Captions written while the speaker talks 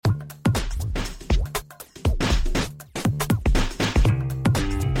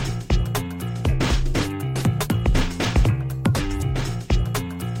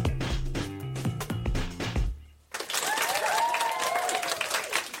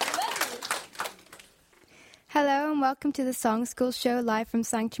and welcome to the Songschool show live from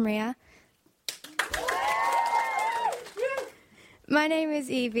Sancta. My name is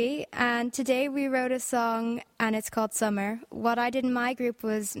Evie, and today we wrote a song, and it's called Summer. What I did in my group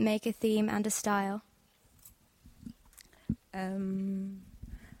was make a theme and a style.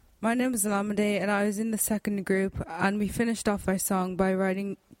 My name is Alamede, and I was in the second group, and we finished off our song by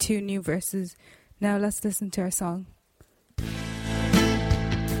writing 2 new verses. Now let's listen to our song.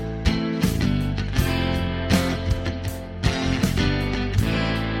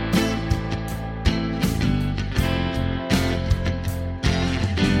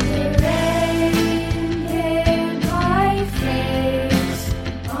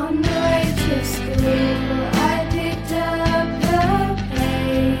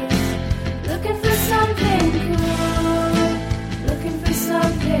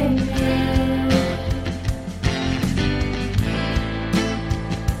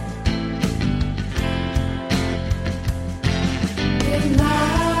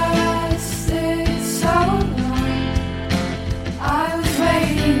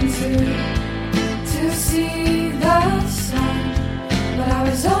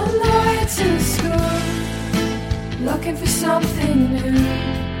 Looking for something new.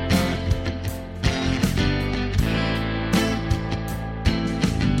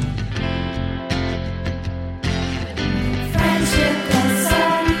 Friendship goes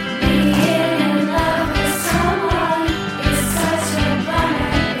on, being in love with someone is such a bummer.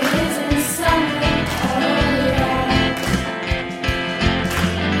 It isn't summer, oh yeah.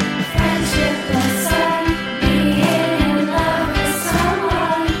 Friendship goes on, being in love with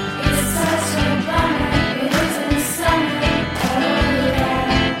someone is such a bummer. It isn't summer, oh yeah.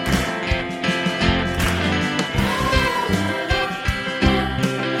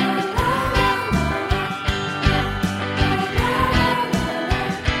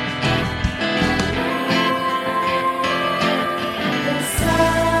 The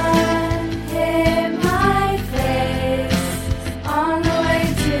sun hit my face on the way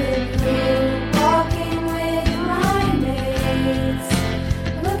to the pool, walking with my mates,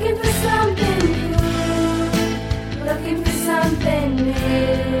 looking for something cool, looking for something new.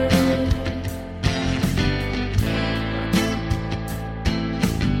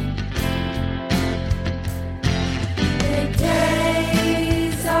 The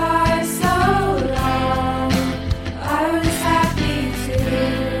days are so long. I was happy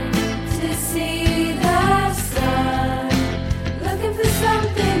to see the sun. Looking for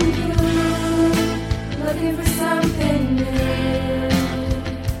something cool, looking for something new.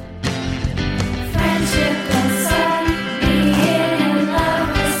 Friendship goes on, being in love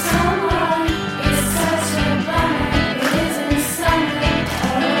with someone is such a bummer. It isn't summer,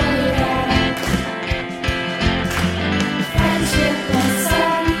 oh yeah. Friendship goes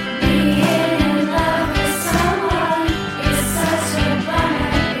on, being in love with someone is such a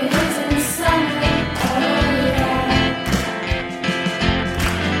bummer. It isn't summer, oh yeah.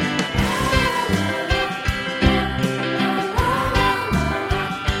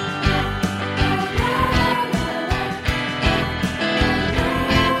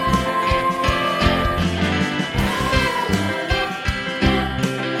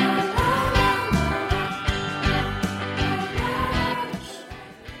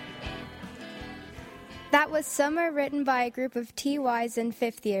 That was Summer, written by a group of TYs in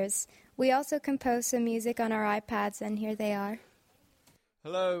 5th years. We also composed some music on our iPads, and here they are.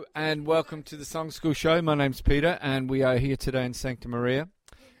 Hello and welcome to the Songschool show. My name's Peter and we are here today in Sancta Maria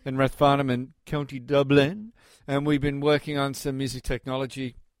in Rathfarnham in County Dublin, and we've been working on some music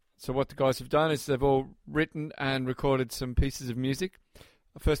technology. So what the guys have done is they've all written and recorded some pieces of music.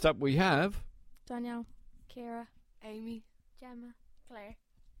 First up we have... Danielle, Kira, Amy, Gemma, Claire.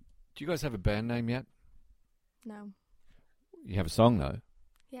 Do you guys have a band name yet? No. You have a song though.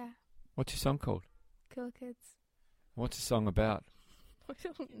 Yeah. What's your song called? Cool Kids. What's the song about? I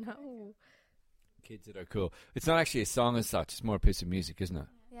don't know. Kids that are cool. It's not actually a song as such, it's more a piece of music, isn't it?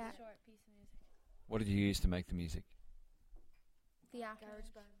 Yeah. Short piece of music. What did you use to make the music? The app.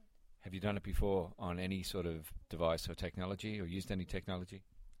 Have you done it before on any sort of device or technology, or used any technology?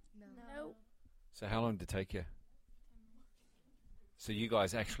 No. So how long did it take you? So you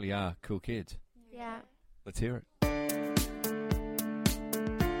guys actually are cool kids. Yeah. Let's hear it.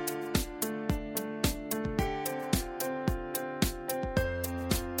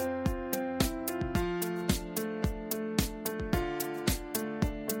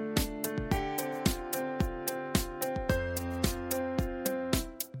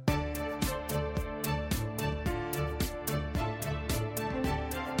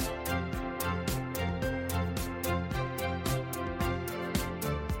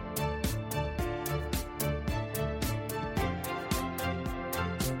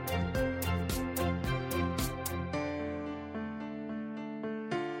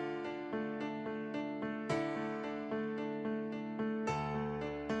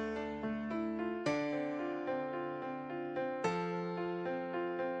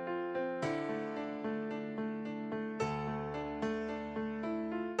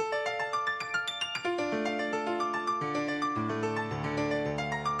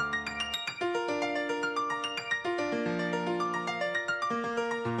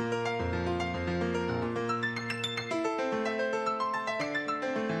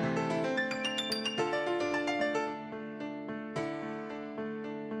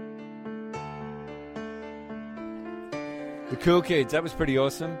 The Cool Kids. That was pretty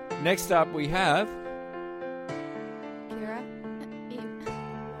awesome. Next up we have, Kira.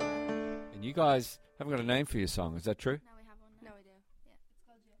 and you guys haven't got a name for your song. Is that true? Now we have one. No, we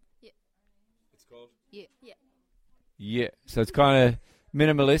do. It's called. Yeah. Yeah. So it's kind of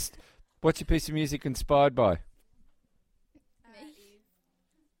minimalist. What's your piece of music inspired by? Me.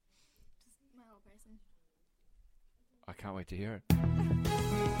 Just my whole person. I can't wait to hear it.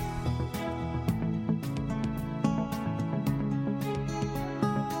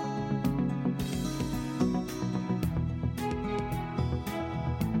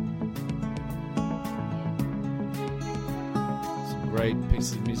 Some great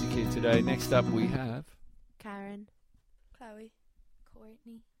pieces of music here today. Next up we have. Karen. Chloe.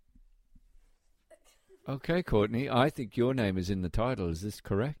 Courtney. Okay, Courtney, I think your name is in the title. Is this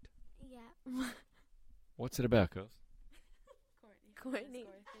correct? Yeah. What's it about, girls? Courtney.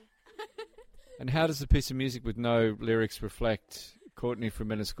 And how does a piece of music with no lyrics reflect Courtney from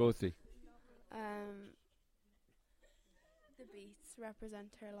Enniscorthy? The beats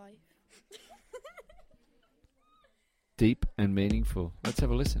represent her life. Deep and meaningful. Let's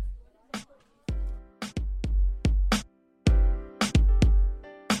have a listen.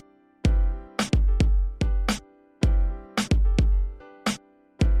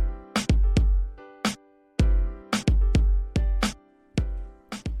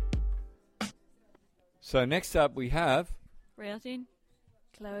 So next up we have, Realtine.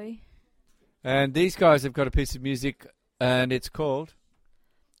 Chloe. and these guys have got a piece of music, and it's called.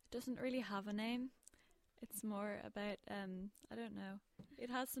 Doesn't really have a name. It's more about, I don't know. It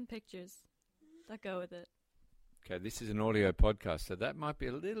has some pictures that go with it. Okay, this is an audio podcast, so that might be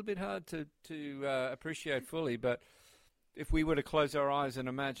a little bit hard to appreciate fully. But if we were to close our eyes and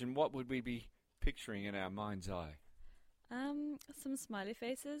imagine, what would we be picturing in our mind's eye? Some smiley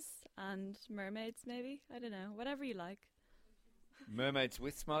faces and mermaids, maybe. I don't know. Whatever you like. Mermaids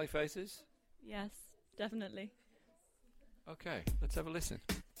with smiley faces? Yes, definitely. Okay, let's have a listen.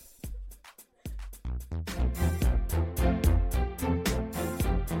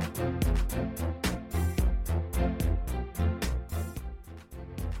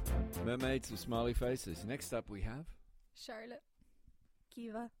 Mermaids with smiley faces. Next up we have, Charlotte.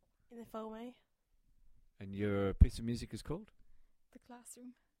 Kiva in the Fome. and your piece of music is called? The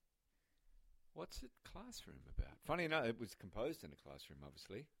Classroom. What's it classroom about? Funny enough, it was composed in a classroom,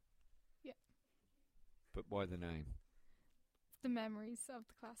 obviously. Yeah. But why the name? The memories of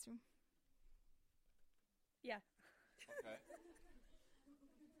the classroom. Yeah. Okay.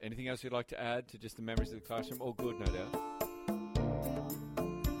 Anything else you'd like to add to just the memories of the classroom? All good, no doubt.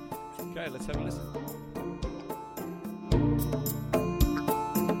 Okay, let's have a listen.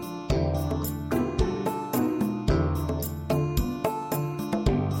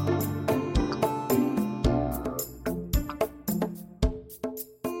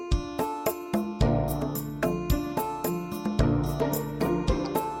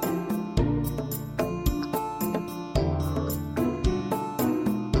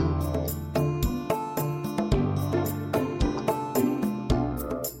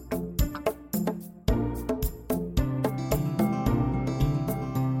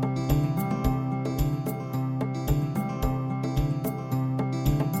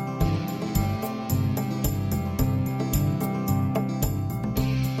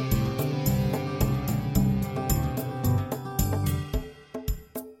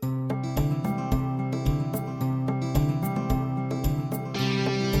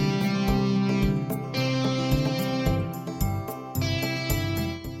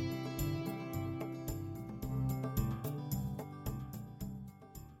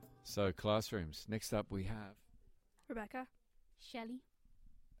 So, classrooms. Next up we have, Rebecca. Shelley.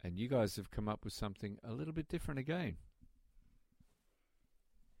 and you guys have come up with something a little bit different again.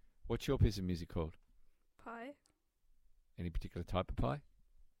 What's your piece of music called? Pie. Any particular type of pie?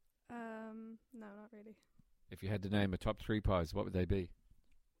 No, not really. If you had to name a top 3 pies, what would they be?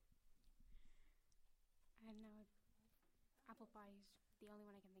 I don't know. Apple pie is the only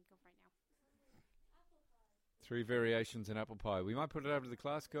one I can think of right now. 3 variations in apple pie. We might put it over to the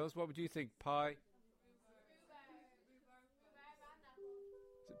class, girls. What would you think? Pie?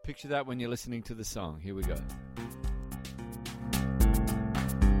 Picture that when you're listening to the song. Here we go.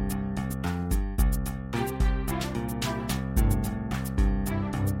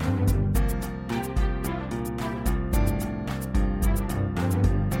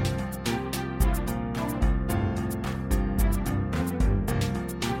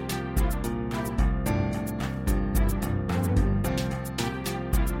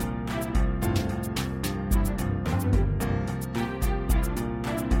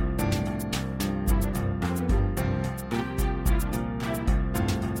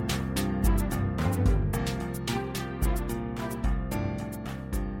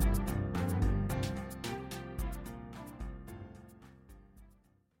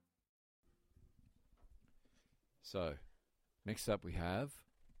 So, next up we have,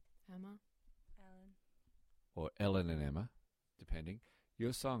 Emma. Ellen. or Ellen and Emma, depending.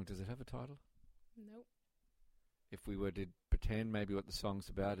 Your song, does it have a title? Nope. If we were to pretend maybe what the song's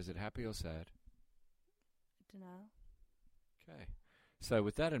about, is it happy or sad? Dunno. Okay. So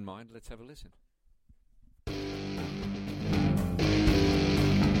with that in mind, let's have a listen.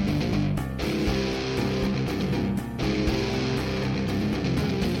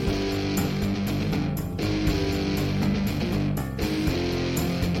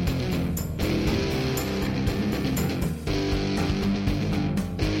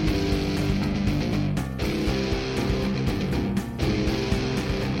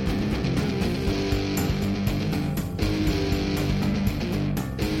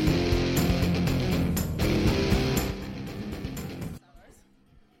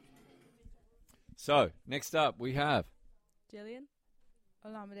 So, next up we have, Jillian.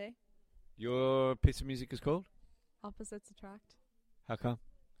 Olamide. your piece of music is called? Opposites attract. How come?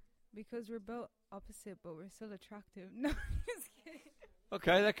 Because we're both opposite, but we're still attractive. No, just kidding.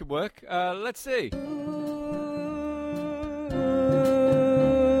 Okay, that could work. Let's see.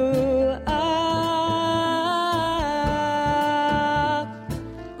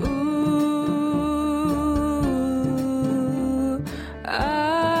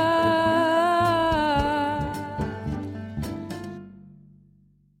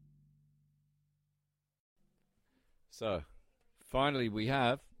 So, finally we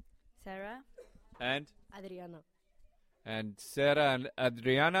have, Sarah, and Adriana, Sarah and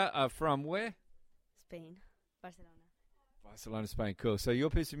Adriana are from where? Spain, Barcelona. Barcelona, Spain. Cool. So your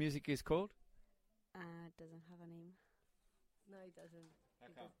piece of music is called? Doesn't have a name. No, it doesn't. How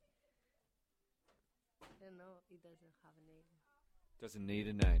come? I don't know. It doesn't have a name. Doesn't need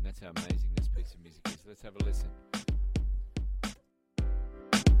a name. That's how amazing this piece of music is. Let's have a listen.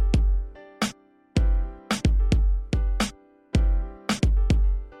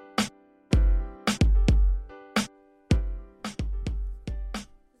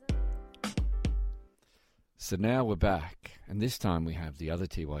 So now we're back, and this time we have the other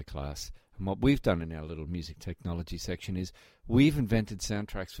TY class. And what we've done in our little music technology section is we've invented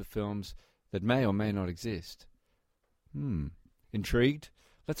soundtracks for films that may or may not exist. Intrigued?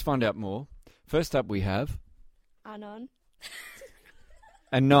 Let's find out more. First up we have Anon.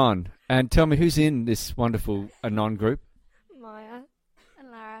 Anon. And tell me, who's in this wonderful Anon group? Maya.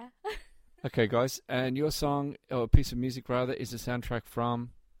 And Lara. Okay, guys, and your song, or piece of music rather, is a soundtrack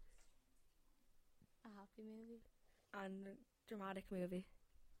from... A happy movie. And dramatic movie.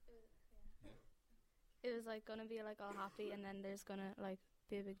 It was like gonna be like all happy, and then there's gonna like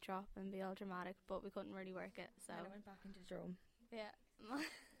be a big drop and be all dramatic, but we couldn't really work it. So And it went back into drum. yeah.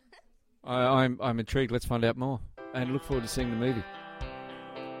 I'm intrigued. Let's find out more. And look forward to seeing the movie.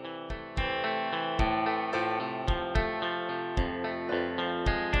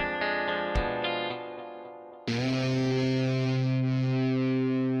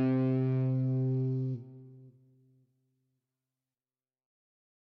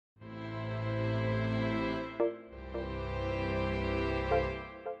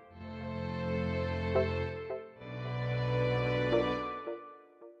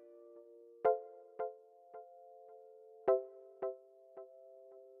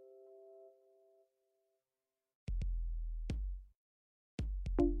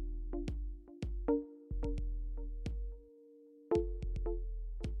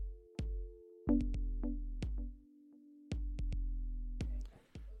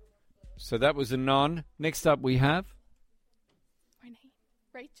 So that was Anon. Next up we have... My name.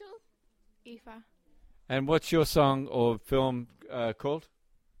 Rachel. Aoife. And what's your song or film called?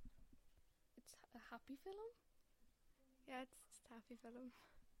 It's a happy film. Yeah, it's a happy film.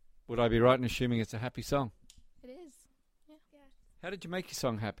 Would I be right in assuming it's a happy song? It is. Yeah. How did you make your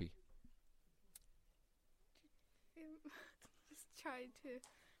song happy? Just try to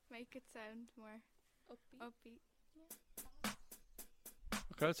make it sound more upbeat.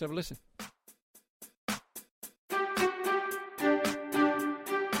 Okay, let's have a listen.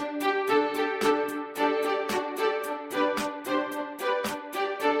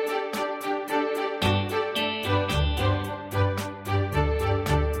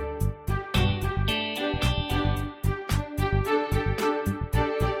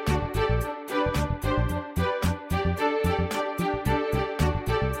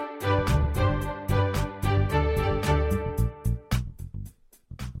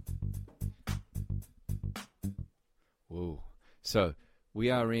 Whoa. So we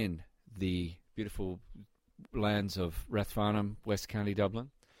are in the beautiful lands of Rathfarnham, West County, Dublin.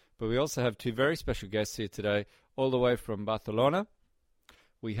 But we also have two very special guests here today, all the way from Barcelona.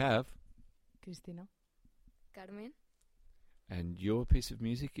 We have... Cristina. Garmin. And your piece of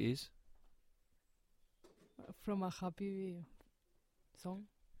music is? From a happy song.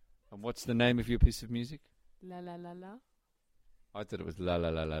 And what's the name of your piece of music? La la la la. I thought it was la la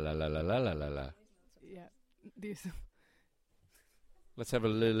la la la la la la la la la. Yeah. This. Let's have a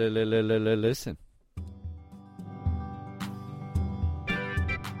listen.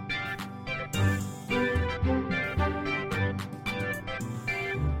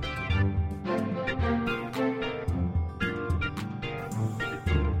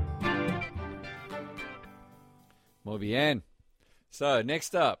 Muy bien. So,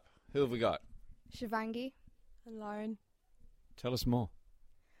 next up, who have we got? Shivangi. And Lauren. Tell us more.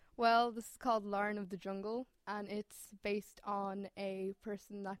 Well, this is called Lion of the Jungle, and it's based on a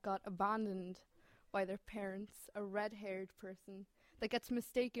person that got abandoned by their parents, a red-haired person that gets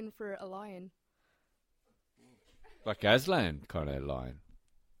mistaken for a lion. Like Aslan kind of lion,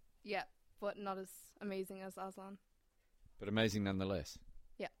 Yeah, but not as amazing as Aslan. but amazing nonetheless.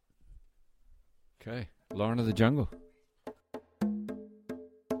 Yeah. Okay, Lion of the Jungle.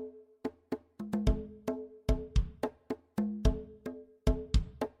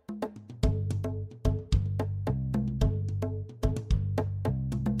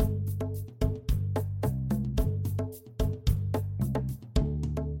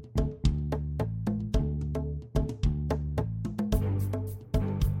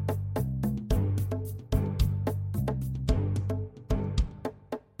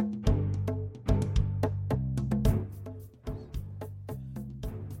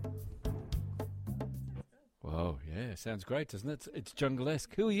 Wow, yeah, sounds great, doesn't it? It's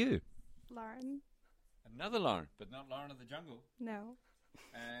jungle-esque. Who are you? Lauren. Another Lauren, but not Lauren of the Jungle. No.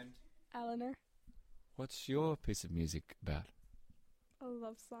 And Eleanor. what's your piece of music about? A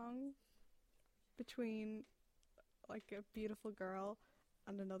love song between like a beautiful girl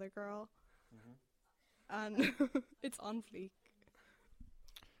and another girl. And it's on fleek.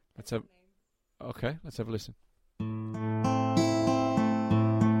 Let's have a listen.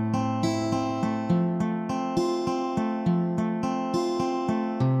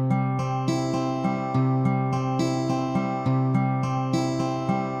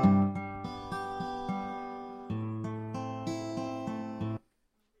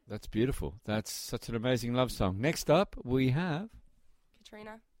 That's beautiful. That's such an amazing love song. Next up, we have...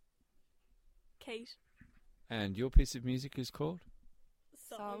 Katrina. Kate. And your piece of music is called?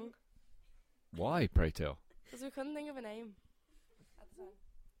 Song. Why, pray tell? Because we couldn't think of a name at the time.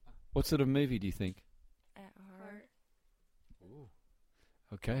 What sort of movie do you think? Horror. Ooh.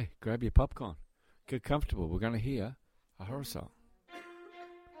 Okay, grab your popcorn. Get comfortable. We're going to hear a horror song.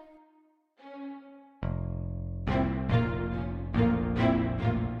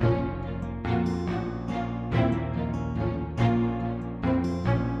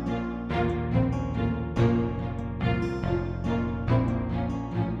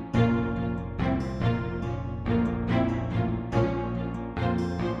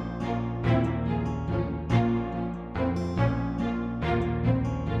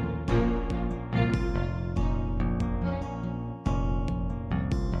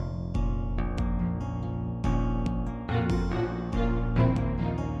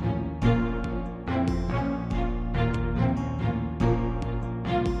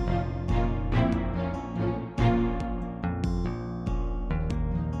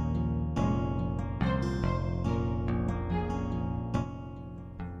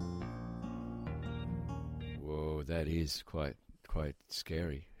 Whoa, that is quite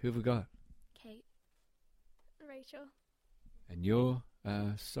scary. Who have we got? Kate. Rachel. And your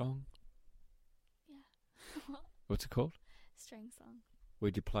song? Yeah. What's it called? String song.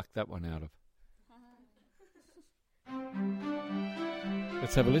 Where'd you pluck that one out of?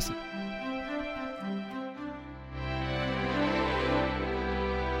 Let's have a listen.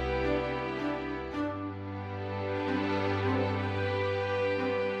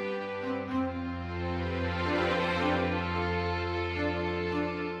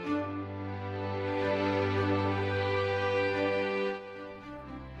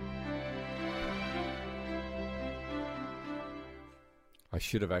 I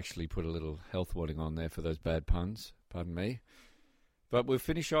should have actually put a little health warning on there for those bad puns. Pardon me. But we'll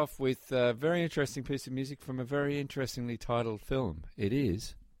finish off with a very interesting piece of music from a very interestingly titled film. It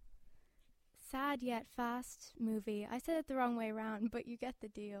is... Sad Yet Fast movie. I said it the wrong way around, but you get the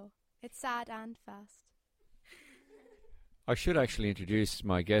deal. It's sad and fast. I should actually introduce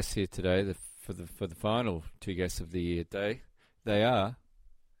my guests here today for the final two guests of the day. They are...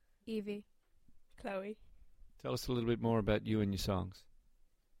 Evie. Chloe. Tell us a little bit more about you and your songs.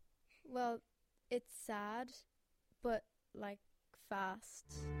 Well, it's sad, but like fast.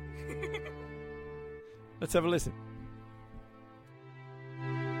 Let's have a listen.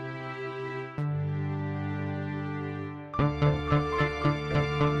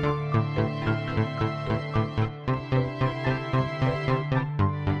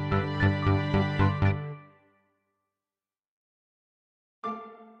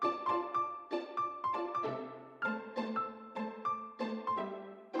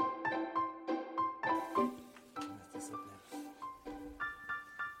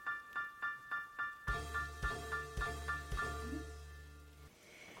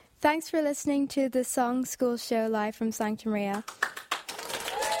 Thanks for listening to the Songschool show live from Sancta Maria.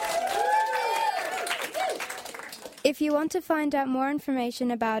 If you want to find out more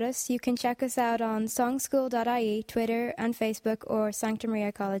information about us, you can check us out on songschool.ie, Twitter and Facebook, or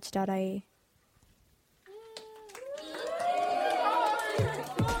sanctamariacollege.ie.